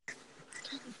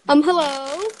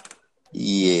Hello.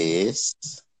 Yes.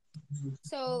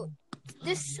 So,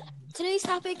 today's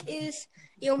topic is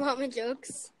Yo Mama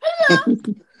jokes.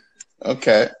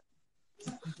 Okay.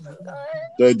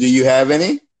 So, do you have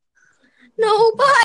any? No, but